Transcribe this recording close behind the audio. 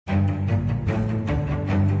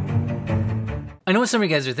I know what some of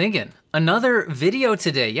you guys are thinking. Another video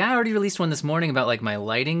today. Yeah, I already released one this morning about like my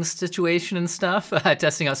lighting situation and stuff,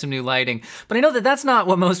 testing out some new lighting. But I know that that's not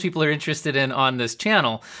what most people are interested in on this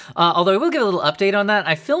channel. Although I will give a little update on that.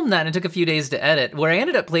 I filmed that and it took a few days to edit. Where I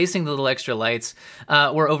ended up placing the little extra lights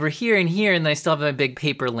were over here and here, and I still have my big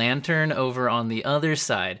paper lantern over on the other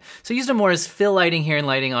side. So I used them more as fill lighting here and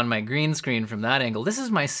lighting on my green screen from that angle. This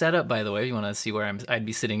is my setup, by the way. If you want to see where I'd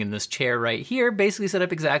be sitting in this chair right here, basically set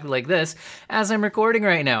up exactly like this as I'm recording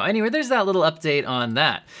right now. Anyway, there's that little update on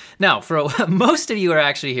that. Now, for what most of you are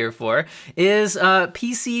actually here for is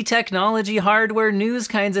PC technology, hardware, news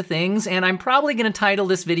kinds of things, and I'm probably going to title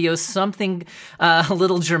this video something a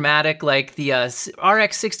little dramatic like the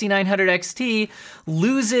RX 6900 XT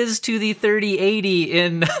loses to the 3080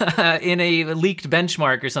 in a leaked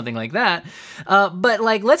benchmark or something like that. But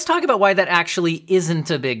like, let's talk about why that actually isn't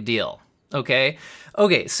a big deal, okay?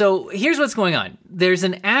 Okay, so here's what's going on. There's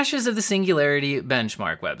an Ashes of the Singularity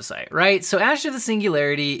benchmark website, right? So Ashes of the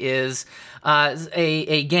Singularity is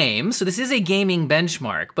a game. So this is a gaming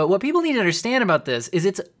benchmark. But what people need to understand about this is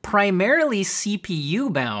it's primarily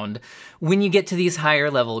CPU bound when you get to these higher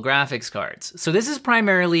level graphics cards. So this is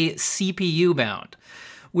primarily CPU bound,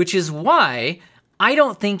 which is why I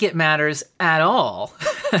don't think it matters at all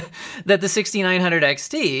that the 6900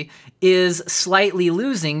 XT is slightly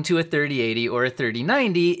losing to a 3080 or a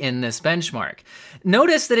 3090 in this benchmark.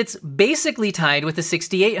 Notice that it's basically tied with the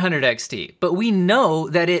 6800 XT, but we know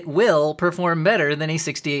that it will perform better than a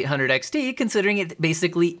 6800 XT considering it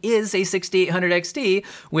basically is a 6800 XT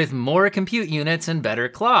with more compute units and better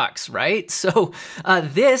clocks, right? So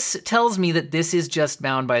this tells me that this is just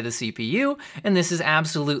bound by the CPU, and this is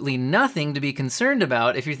absolutely nothing to be concerned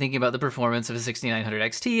about if you're thinking about the performance of a 6900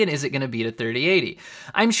 XT and is it going to beat a 3080.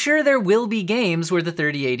 I'm sure there will be games where the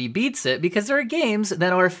 3080 beats it because there are games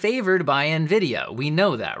that are favored by NVIDIA. We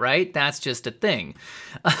know that, right? That's just a thing.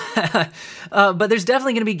 But there's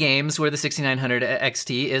definitely going to be games where the 6900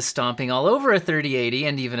 XT is stomping all over a 3080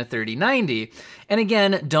 and even a 3090. And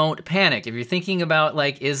again, don't panic. If you're thinking about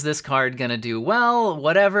like, is this card going to do well,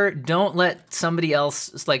 whatever, don't let somebody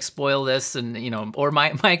else like spoil this and, you know, or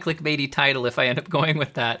my clickbaity title if I end up going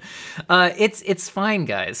with that. It's fine,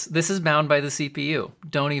 guys. This is bound by the CPU.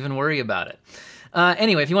 Don't even worry about it.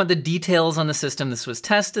 Anyway, if you want the details on the system this was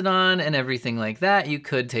tested on and everything like that, you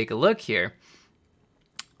could take a look here.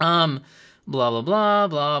 Blah, blah, blah,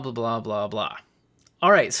 blah, blah, blah, blah, blah.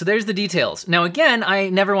 All right, so there's the details. Now again, I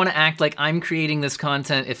never want to act like I'm creating this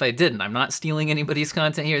content if I didn't. I'm not stealing anybody's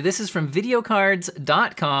content here. This is from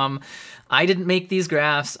videocards.com. I didn't make these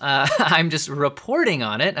graphs, I'm just reporting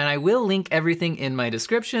on it, and I will link everything in my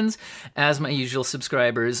descriptions, as my usual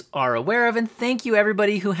subscribers are aware of, and thank you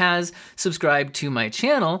everybody who has subscribed to my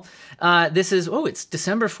channel. This is, oh, it's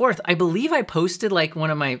December 4th. I believe I posted like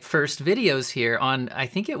one of my first videos here on, I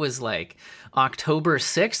think it was like October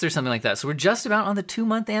 6th or something like that. So we're just about on the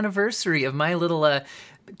 2-month anniversary of my little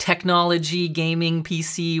technology, gaming,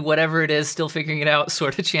 PC, whatever it is, still figuring it out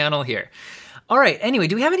sort of channel here. All right, anyway,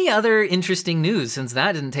 do we have any other interesting news since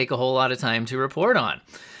that didn't take a whole lot of time to report on?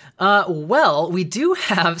 Well, we do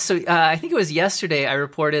have, so I think it was yesterday I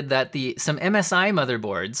reported that some MSI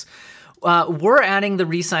motherboards we're adding the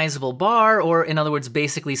resizable bar, or in other words,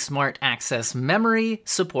 basically smart access memory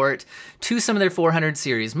support to some of their 400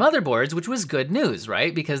 series motherboards, which was good news,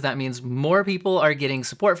 right? Because that means more people are getting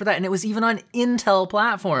support for that, and it was even on Intel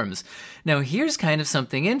platforms. Now, here's kind of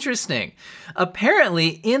something interesting.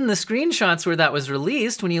 Apparently, in the screenshots where that was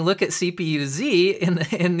released, when you look at CPU-Z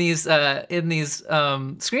in these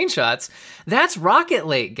screenshots, that's Rocket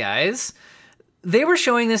Lake, guys. They were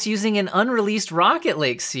showing this using an unreleased Rocket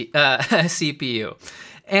Lake CPU.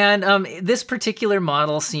 And this particular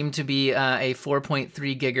model seemed to be a 4.3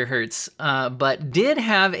 gigahertz, but did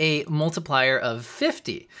have a multiplier of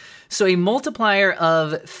 50. So a multiplier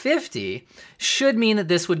of 50 should mean that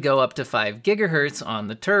this would go up to 5 gigahertz on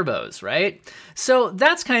the turbos, right? So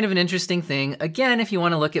that's kind of an interesting thing. Again, if you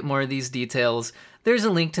want to look at more of these details, there's a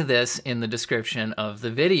link to this in the description of the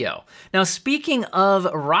video. Now, speaking of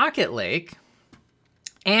Rocket Lake,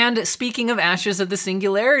 and speaking of Ashes of the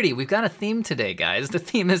Singularity, we've got a theme today, guys. The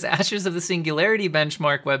theme is Ashes of the Singularity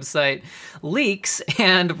benchmark website leaks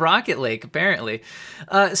and Rocket Lake, apparently.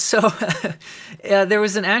 There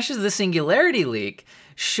was an Ashes of the Singularity leak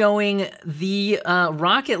showing the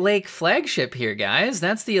Rocket Lake flagship here, guys.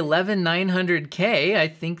 That's the 11900K. I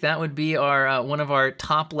think that would be our one of our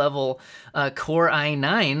top level Core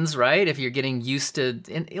i9s, right? If you're getting used to,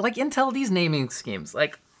 like Intel, these naming schemes,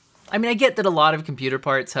 like, I mean, I get that a lot of computer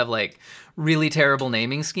parts have like really terrible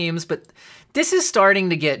naming schemes, but this is starting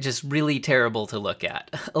to get just really terrible to look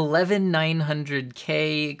at.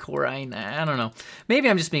 11900K Core i9, I don't know. Maybe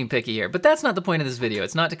I'm just being picky here, but that's not the point of this video.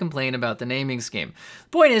 It's not to complain about the naming scheme. The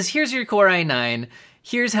point is, here's your Core i9,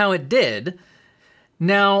 here's how it did.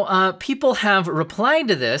 Now, people have replied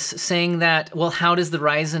to this saying that, well, how does the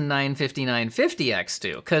Ryzen 9 5950X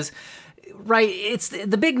do? Because, right, it's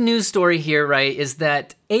the big news story here, right, is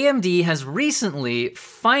that AMD has recently,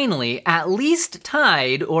 finally, at least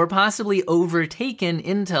tied or possibly overtaken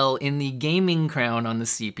Intel in the gaming crown on the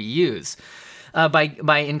CPUs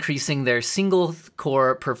by increasing their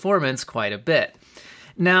single-core performance quite a bit.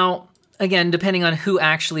 Now, again, depending on who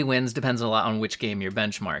actually wins depends a lot on which game you're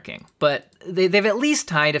benchmarking. But they've at least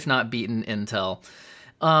tied, if not beaten, Intel.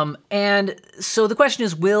 And so the question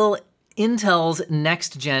is, will Intel's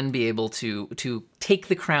next gen be able to take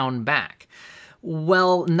the crown back?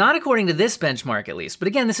 Well, not according to this benchmark at least. But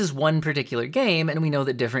again, this is one particular game, and we know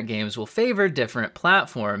that different games will favor different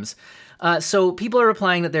platforms. So people are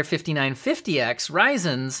replying that their 5950X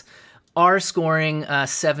Ryzens are scoring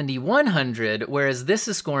 7100, whereas this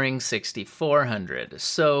is scoring 6400.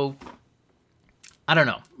 So, I don't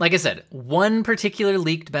know. Like I said, one particular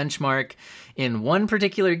leaked benchmark in one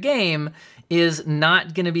particular game is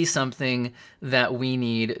not going to be something that we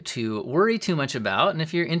need to worry too much about. And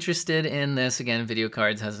if you're interested in this, again, Video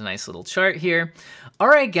Cards has a nice little chart here. All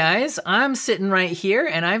right, guys, I'm sitting right here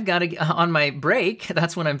and I've got to, on my break,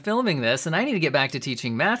 that's when I'm filming this, and I need to get back to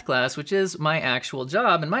teaching math class, which is my actual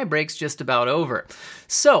job, and my break's just about over.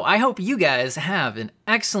 So I hope you guys have an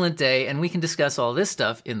excellent day and we can discuss all this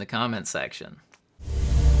stuff in the comments section.